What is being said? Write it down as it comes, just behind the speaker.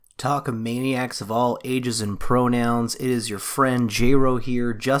Talk maniacs of all ages and pronouns. It is your friend J-Ro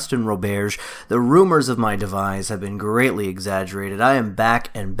here, Justin Roberge. The rumors of my demise have been greatly exaggerated. I am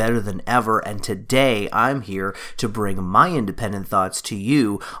back and better than ever, and today I'm here to bring my independent thoughts to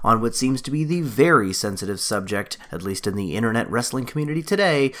you on what seems to be the very sensitive subject, at least in the internet wrestling community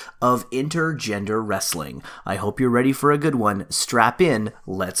today, of intergender wrestling. I hope you're ready for a good one. Strap in,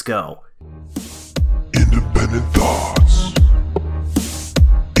 let's go. Independent thoughts.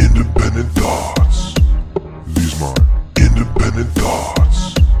 Independent thoughts. These mine. Independent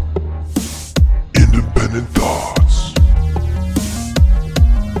thoughts. Independent thoughts.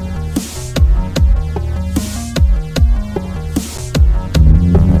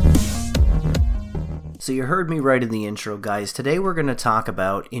 So you heard me right in the intro, guys. Today we're going to talk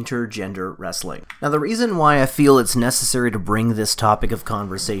about intergender wrestling. Now, the reason why I feel it's necessary to bring this topic of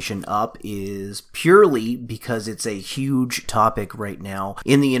conversation up is purely because it's a huge topic right now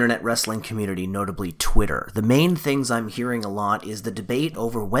in the internet wrestling community, notably Twitter. The main things I'm hearing a lot is the debate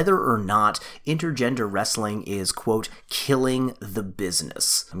over whether or not intergender wrestling is, quote, killing the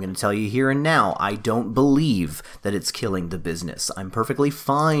business. I'm going to tell you here and now, I don't believe that it's killing the business. I'm perfectly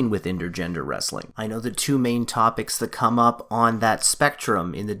fine with intergender wrestling. I know the two main topics that come up on that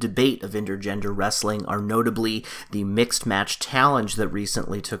spectrum in the debate of intergender wrestling are notably the mixed match challenge that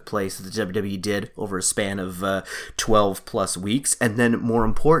recently took place that the WWE did over a span of 12 plus weeks, and then more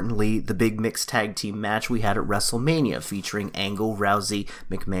importantly the big mixed tag team match we had at WrestleMania featuring Angle, Rousey,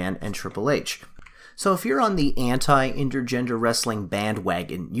 McMahon, and Triple H. So if you're on the anti-intergender wrestling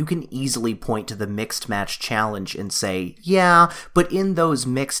bandwagon, you can easily point to the mixed match challenge and say, yeah, but in those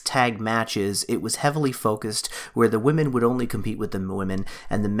mixed tag matches, it was heavily focused where the women would only compete with the women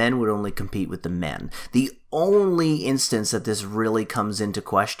and the men would only compete with the men. The only instance that this really comes into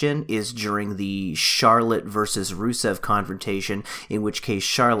question is during the Charlotte versus Rusev confrontation, in which case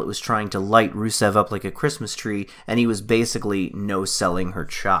Charlotte was trying to light Rusev up like a Christmas tree, and he was basically no-selling her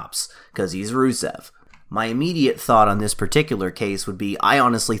chops, because he's Rusev. My immediate thought on this particular case would be, I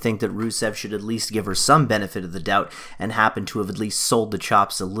honestly think that Rusev should at least give her some benefit of the doubt and happen to have at least sold the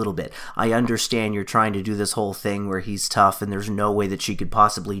chops a little bit. I understand you're trying to do this whole thing where he's tough and there's no way that she could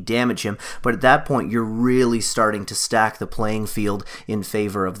possibly damage him, but at that point you're really starting to stack the playing field in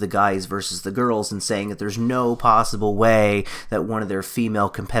favor of the guys versus the girls and saying that there's no possible way that one of their female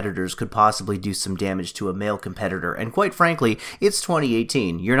competitors could possibly do some damage to a male competitor. And quite frankly, it's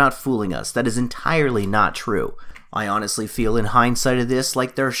 2018. You're not fooling us. That is entirely not true. I honestly feel in hindsight of this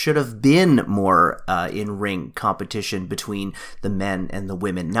like there should have been more in-ring competition between the men and the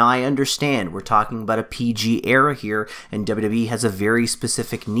women. Now I understand we're talking about a PG era here and WWE has a very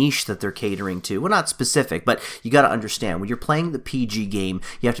specific niche that they're catering to. Well, not specific, but you got to understand when you're playing the PG game,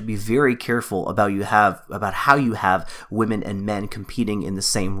 you have to be very careful about how you have women and men competing in the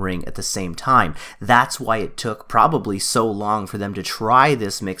same ring at the same time. That's why it took probably so long for them to try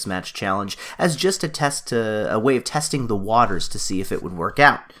this mixed match challenge as just a way of testing the waters to see if it would work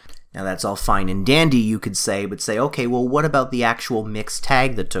out. Now that's all fine and dandy, you could say, but say, okay, well what about the actual mixed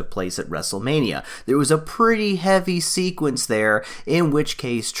tag that took place at WrestleMania? There was a pretty heavy sequence there, in which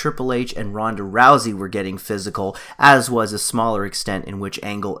case Triple H and Ronda Rousey were getting physical, as was a smaller extent in which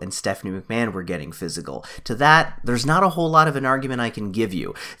Angle and Stephanie McMahon were getting physical. To that, there's not a whole lot of an argument I can give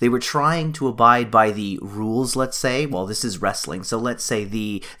you. They were trying to abide by the rules, let's say. Well, this is wrestling, so let's say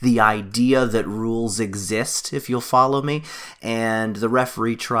the idea that rules exist, if you'll follow me, and the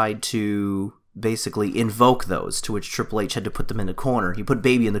referee tried to basically invoke those, to which Triple H had to put them in the corner. He put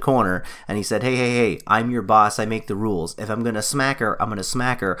Baby in the corner, and he said, hey, I'm your boss, I make the rules. If I'm gonna smack her, I'm gonna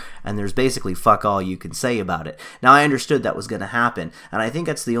smack her, and there's basically fuck all you can say about it. Now, I understood that was gonna happen, and I think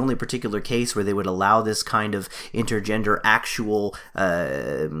that's the only particular case where they would allow this kind of intergender actual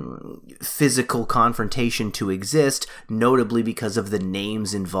physical confrontation to exist, notably because of the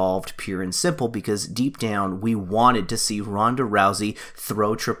names involved, pure and simple, because deep down, we wanted to see Ronda Rousey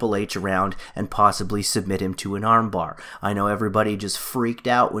throw Triple H around and possibly submit him to an armbar. I know everybody just freaked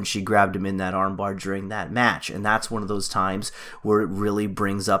out when she grabbed him in that armbar during that match, and that's one of those times where it really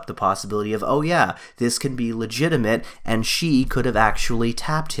brings up the possibility of, oh yeah, this can be legitimate, and she could have actually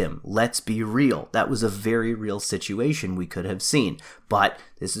tapped him. Let's be real. That was a very real situation we could have seen, but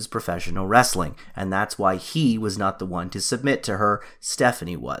this is professional wrestling, and that's why he was not the one to submit to her,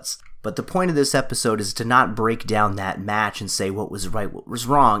 Stephanie was. But the point of this episode is to not break down that match and say what was right, what was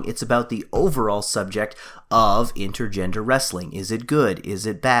wrong. It's about the overall subject of intergender wrestling. Is it good? Is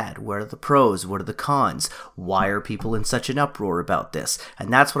it bad? What are the pros? What are the cons? Why are people in such an uproar about this?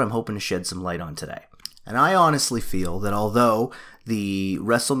 And that's what I'm hoping to shed some light on today. And I honestly feel that although the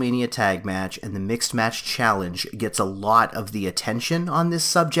WrestleMania Tag Match and the Mixed Match Challenge gets a lot of the attention on this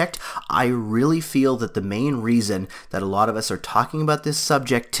subject, I really feel that the main reason that a lot of us are talking about this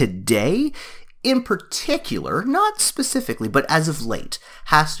subject today, in particular, not specifically, but as of late,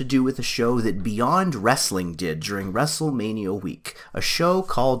 has to do with a show that Beyond Wrestling did during WrestleMania week, a show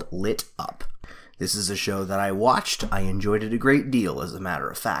called Lit Up. This is a show that I watched. I enjoyed it a great deal, as a matter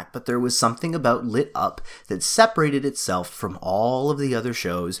of fact, but there was something about Lit Up that separated itself from all of the other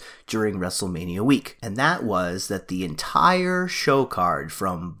shows during WrestleMania week, and that was that the entire show card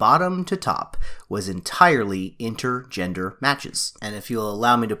from bottom to top was entirely intergender matches. And if you'll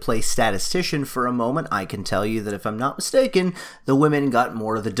allow me to play statistician for a moment, I can tell you that if I'm not mistaken, the women got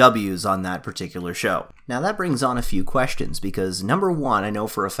more of the W's on that particular show. Now that brings on a few questions, because number one, I know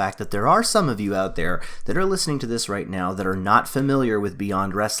for a fact that there are some of you out there that are listening to this right now that are not familiar with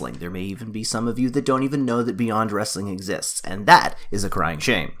Beyond Wrestling. There may even be some of you that don't even know that Beyond Wrestling exists, and that is a crying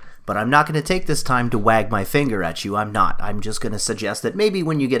shame. But I'm not going to take this time to wag my finger at you, I'm not. I'm just going to suggest that maybe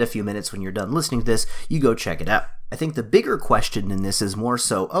when you get a few minutes when you're done listening to this, you go check it out. I think the bigger question in this is more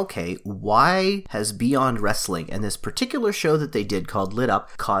so, okay, why has Beyond Wrestling and this particular show that they did called Lit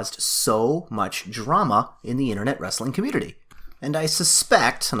Up caused so much drama in the internet wrestling community? And I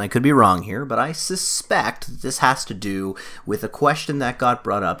suspect, and I could be wrong here, but I suspect that this has to do with a question that got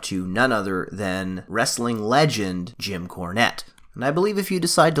brought up to none other than wrestling legend Jim Cornette. And I believe if you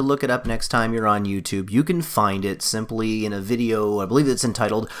decide to look it up next time you're on YouTube, you can find it simply in a video, I believe it's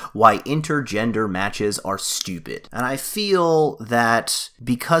entitled, Why Intergender Matches Are Stupid. And I feel that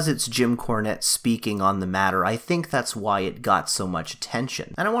because it's Jim Cornette speaking on the matter, I think that's why it got so much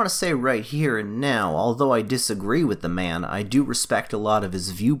attention. And I want to say right here and now, although I disagree with the man, I do respect a lot of his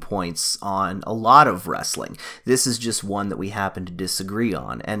viewpoints on a lot of wrestling. This is just one that we happen to disagree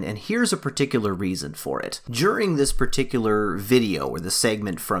on, and here's a particular reason for it. During this particular video, or the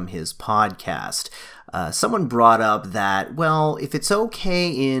segment from his podcast, someone brought up that, well, if it's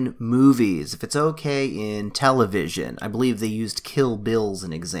okay in movies, if it's okay in television, I believe they used Kill Bill as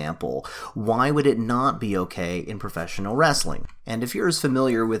an example, why would it not be okay in professional wrestling? And if you're as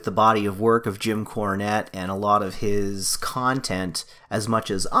familiar with the body of work of Jim Cornette and a lot of his content as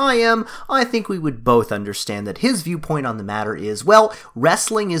much as I am, I think we would both understand that his viewpoint on the matter is, well,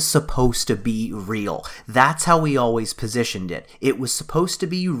 wrestling is supposed to be real. That's how we always positioned it. It was supposed to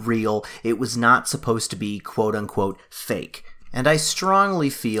be real. It was not supposed to be quote-unquote fake. And I strongly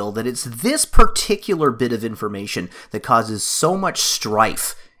feel that it's this particular bit of information that causes so much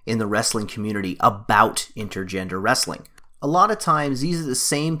strife in the wrestling community about intergender wrestling. A lot of times, these are the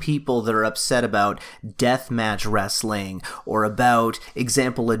same people that are upset about deathmatch wrestling, or about,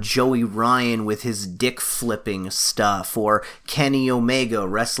 example, a Joey Ryan with his dick flipping stuff, or Kenny Omega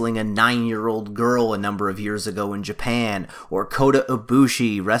wrestling a 9-year-old girl a number of years ago in Japan, or Kota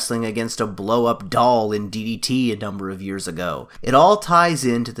Ibushi wrestling against a blow-up doll in DDT a number of years ago. It all ties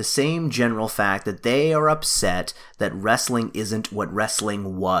into the same general fact that they are upset that wrestling isn't what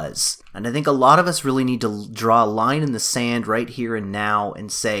wrestling was. And I think a lot of us really need to draw a line in the sand right here and now and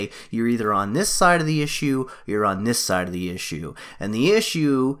say, you're either on this side of the issue, or you're on this side of the issue. And the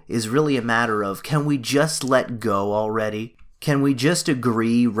issue is really a matter of, can we just let go already? Can we just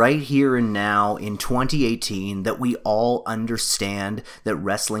agree right here and now in 2018 that we all understand that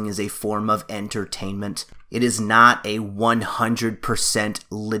wrestling is a form of entertainment? It is not a 100%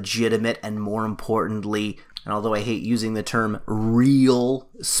 legitimate and, more importantly, and although I hate using the term real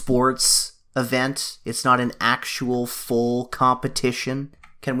sports event, it's not an actual full competition.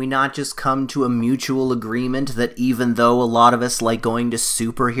 Can we not just come to a mutual agreement that even though a lot of us like going to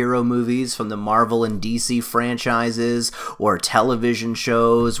superhero movies from the Marvel and DC franchises, or television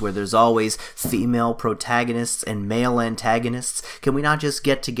shows where there's always female protagonists and male antagonists, can we not just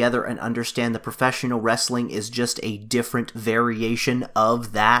get together and understand that professional wrestling is just a different variation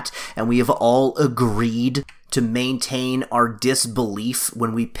of that, and we have all agreed to maintain our disbelief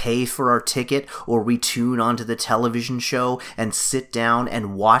when we pay for our ticket or we tune onto the television show and sit down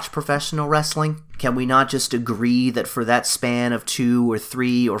and watch professional wrestling? Can we not just agree that for that span of 2 or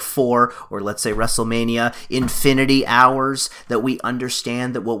 3 or 4, or let's say WrestleMania, infinity hours, that we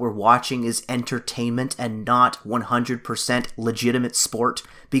understand that what we're watching is entertainment and not 100% legitimate sport?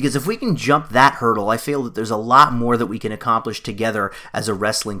 Because if we can jump that hurdle, I feel that there's a lot more that we can accomplish together as a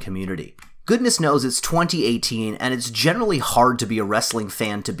wrestling community. Goodness knows it's 2018, and it's generally hard to be a wrestling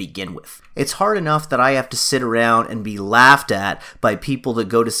fan to begin with. It's hard enough that I have to sit around and be laughed at by people that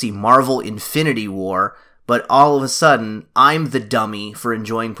go to see Marvel Infinity War, but all of a sudden, I'm the dummy for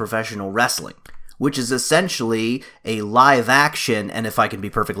enjoying professional wrestling, which is essentially a live action, and if I can be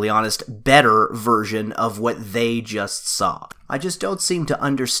perfectly honest, better version of what they just saw. I just don't seem to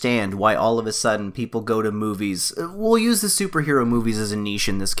understand why all of a sudden people go to movies. We'll use the superhero movies as a niche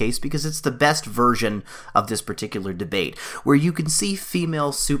in this case because it's the best version of this particular debate, where you can see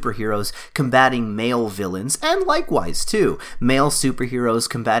female superheroes combating male villains, and likewise too, male superheroes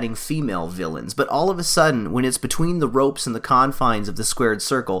combating female villains. But all of a sudden, when it's between the ropes and the confines of the squared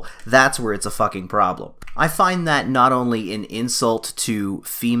circle, that's where it's a fucking problem. I find that not only an insult to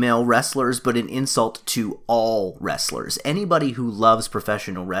female wrestlers, but an insult to all wrestlers. Anybody who loves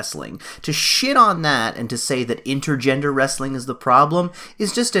professional wrestling, to shit on that and to say that intergender wrestling is the problem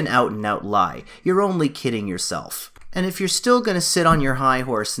is just an out-and-out lie. You're only kidding yourself. And if you're still going to sit on your high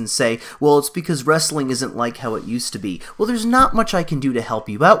horse and say, well, it's because wrestling isn't like how it used to be, well, there's not much I can do to help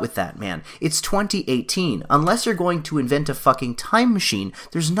you out with that, man. It's 2018. Unless you're going to invent a fucking time machine,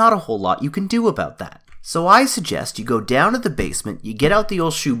 there's not a whole lot you can do about that. So I suggest you go down to the basement, you get out the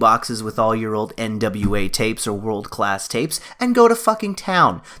old shoe boxes with all your old NWA tapes or world-class tapes, and go to fucking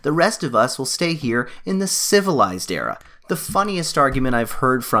town. The rest of us will stay here in the civilized era. The funniest argument I've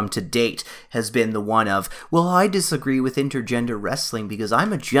heard from to date has been the one of, well, I disagree with intergender wrestling because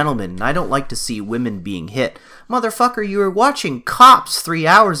I'm a gentleman and I don't like to see women being hit. Motherfucker, you were watching Cops 3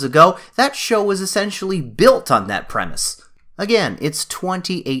 hours ago. That show was essentially built on that premise. Again, it's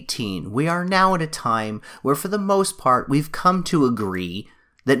 2018. We are now at a time where, for the most part, we've come to agree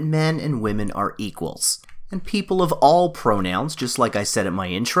that men and women are equals. And people of all pronouns, just like I said in my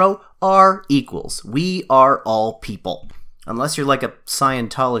intro, are equals. We are all people. Unless you're like a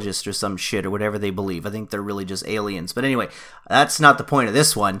Scientologist or some shit or whatever they believe. I think they're really just aliens. But anyway, that's not the point of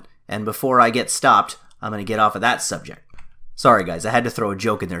this one. And before I get stopped, I'm going to get off of that subject. Sorry guys, I had to throw a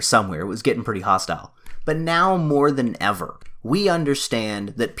joke in there somewhere. It was getting pretty hostile. But now more than ever, we understand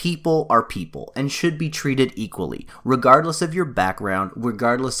that people are people and should be treated equally, regardless of your background,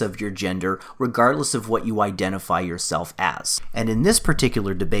 regardless of your gender, regardless of what you identify yourself as. And in this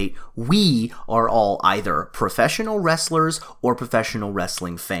particular debate, we are all either professional wrestlers or professional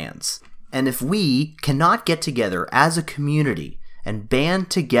wrestling fans. And if we cannot get together as a community and band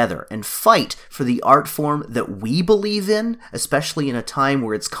together and fight for the art form that we believe in, especially in a time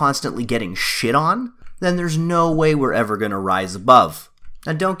where it's constantly getting shit on, then there's no way we're ever going to rise above.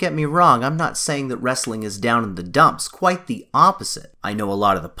 Now don't get me wrong, I'm not saying that wrestling is down in the dumps, quite the opposite. I know a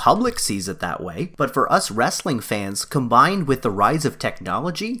lot of the public sees it that way, but for us wrestling fans, combined with the rise of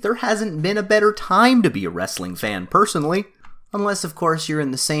technology, there hasn't been a better time to be a wrestling fan, personally. Unless, of course, you're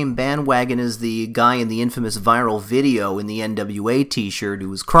in the same bandwagon as the guy in the infamous viral video in the NWA t-shirt who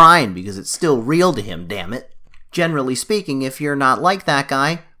was crying because it's still real to him, damn it. Generally speaking, if you're not like that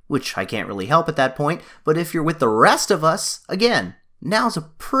guy, which I can't really help at that point, but if you're with the rest of us, again, now's a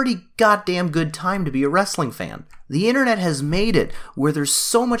pretty goddamn good time to be a wrestling fan. The internet has made it where there's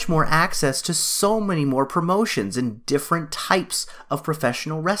so much more access to so many more promotions and different types of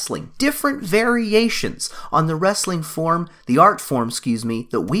professional wrestling. Different variations on the wrestling form, the art form,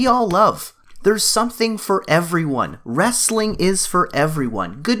 that we all love. There's something for everyone. Wrestling is for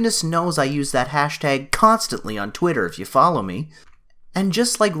everyone. Goodness knows I use that hashtag constantly on Twitter if you follow me. And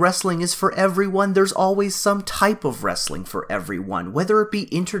just like wrestling is for everyone, there's always some type of wrestling for everyone, whether it be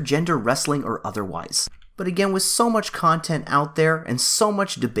intergender wrestling or otherwise. But again, with so much content out there and so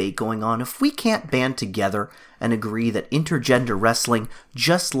much debate going on, if we can't band together and agree that intergender wrestling,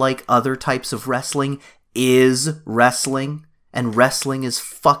 just like other types of wrestling, is wrestling, and wrestling is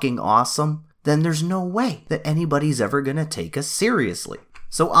fucking awesome, then there's no way that anybody's ever gonna take us seriously.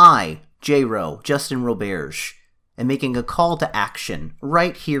 So I, J-Ro, Justin Roberge, and making a call to action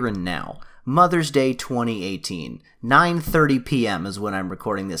right here and now. Mother's Day 2018, 9:30 p.m. is when I'm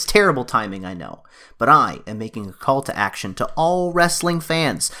recording this. Terrible timing, I know. But I am making a call to action to all wrestling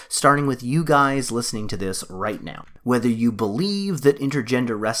fans, starting with you guys listening to this right now. Whether you believe that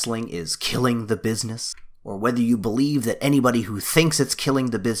intergender wrestling is killing the business, or whether you believe that anybody who thinks it's killing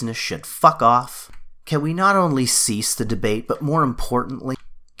the business should fuck off, can we not only cease the debate, but more importantly,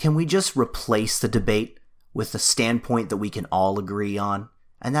 can we just replace the debate with the standpoint that we can all agree on?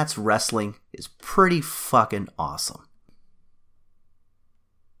 And that's wrestling is pretty fucking awesome.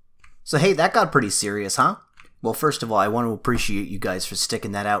 So hey, that got pretty serious, huh? Well, first of all, I want to appreciate you guys for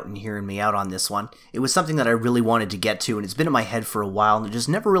sticking that out and hearing me out on this one. It was something that I really wanted to get to, and it's been in my head for a while, and I just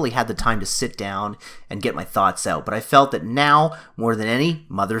never really had the time to sit down and get my thoughts out. But I felt that now, more than any,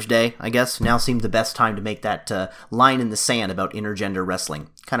 Mother's Day, I guess, now seemed the best time to make that line in the sand about intergender wrestling.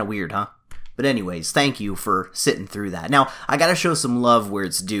 Kind of weird, huh? But anyways, thank you for sitting through that. Now, I gotta show some love where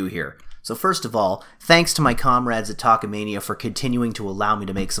it's due here. So first of all, thanks to my comrades at Talkamania for continuing to allow me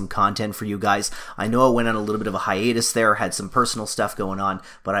to make some content for you guys. I know I went on a little bit of a hiatus there, had some personal stuff going on,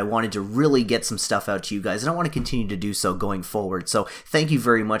 but I wanted to really get some stuff out to you guys, and I want to continue to do so going forward. So thank you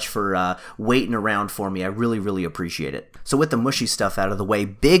very much for waiting around for me. I really, really appreciate it. So with the mushy stuff out of the way,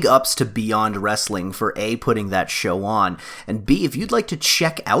 big ups to Beyond Wrestling for A, putting that show on, and B, if you'd like to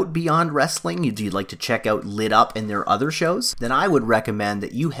check out Beyond Wrestling, if you'd like to check out Lit Up and their other shows, then I would recommend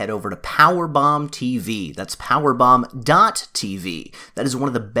that you head over to Powerbomb TV. That's powerbomb.tv. That is one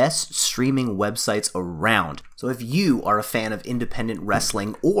of the best streaming websites around. So if you are a fan of independent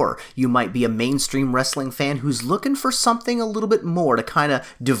wrestling, or you might be a mainstream wrestling fan who's looking for something a little bit more to kind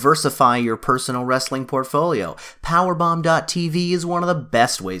of diversify your personal wrestling portfolio, powerbomb.tv is one of the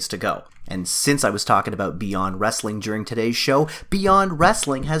best ways to go. And since I was talking about Beyond Wrestling during today's show, Beyond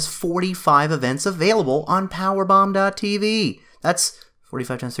Wrestling has 45 events available on powerbomb.tv. That's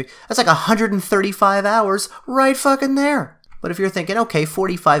 45 times 3. That's like 135 hours right fucking there. But if you're thinking, okay,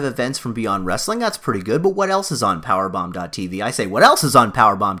 45 events from Beyond Wrestling, that's pretty good, but what else is on Powerbomb.tv? I say, what else is on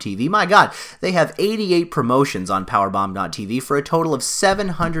Powerbomb.tv? My God, they have 88 promotions on Powerbomb.tv for a total of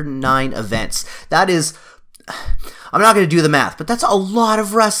 709 events. That is, I'm not going to do the math, but that's a lot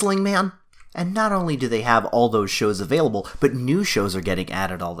of wrestling, man. And not only do they have all those shows available, but new shows are getting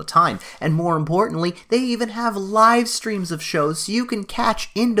added all the time. And more importantly, they even have live streams of shows so you can catch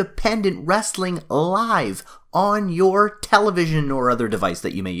independent wrestling live on your television or other device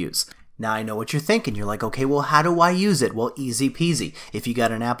that you may use. Now I know what you're thinking. You're like, okay, well, how do I use it? Well, easy peasy. If you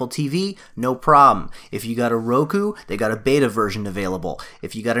got an Apple TV, no problem. If you got a Roku, they got a beta version available.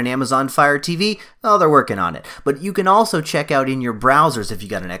 If you got an Amazon Fire TV, oh, they're working on it. But you can also check out in your browsers if you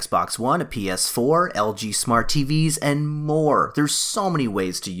got an Xbox One, a PS4, LG Smart TVs, and more. There's so many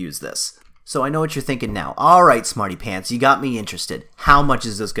ways to use this. So I know what you're thinking now. All right, Smarty Pants, you got me interested. How much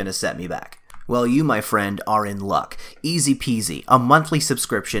is this going to set me back? Well, you, my friend, are in luck. Easy peasy. A monthly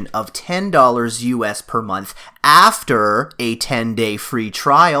subscription of $10 US per month after a 10-day free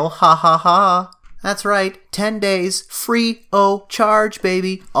trial. Ha ha ha. That's right, 10 days, free, charge,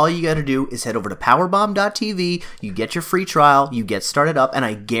 baby. All you gotta do is head over to powerbomb.tv, you get your free trial, you get started up, and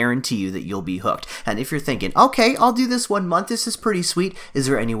I guarantee you that you'll be hooked. And if you're thinking, okay, I'll do this 1 month, this is pretty sweet, is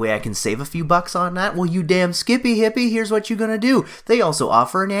there any way I can save a few bucks on that? Well, you damn skippy hippie, here's what you're gonna do. They also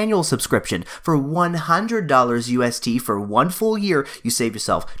offer an annual subscription. For $100 USD for 1 full year, you save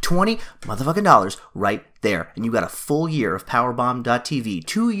yourself $20 motherfucking dollars right there, and you got a full year of powerbomb.tv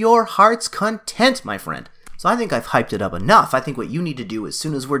to your heart's content, my friend. So I think I've hyped it up enough. I think what you need to do as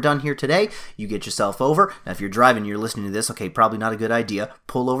soon as we're done here today, you get yourself over. Now, if you're driving, you're listening to this, okay, probably not a good idea.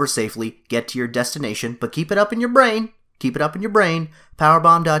 Pull over safely, get to your destination, but keep it up in your brain. Keep it up in your brain.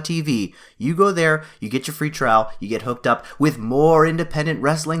 Powerbomb.tv. You go there, you get your free trial, you get hooked up with more independent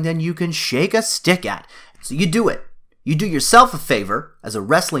wrestling than you can shake a stick at. So you do it. You do yourself a favor as a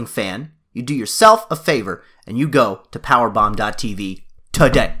wrestling fan. You do yourself a favor, and you go to powerbomb.tv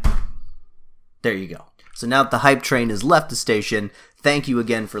today. There you go. So now that the hype train has left the station, thank you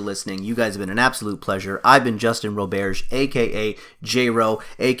again for listening. You guys have been an absolute pleasure. I've been Justin Roberge, a.k.a. J-Ro,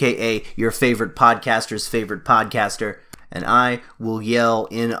 a.k.a. your favorite podcaster's favorite podcaster, and I will yell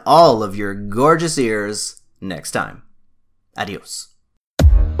in all of your gorgeous ears next time. Adios.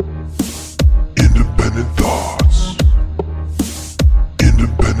 Independent thoughts.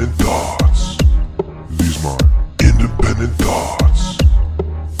 Independent thoughts.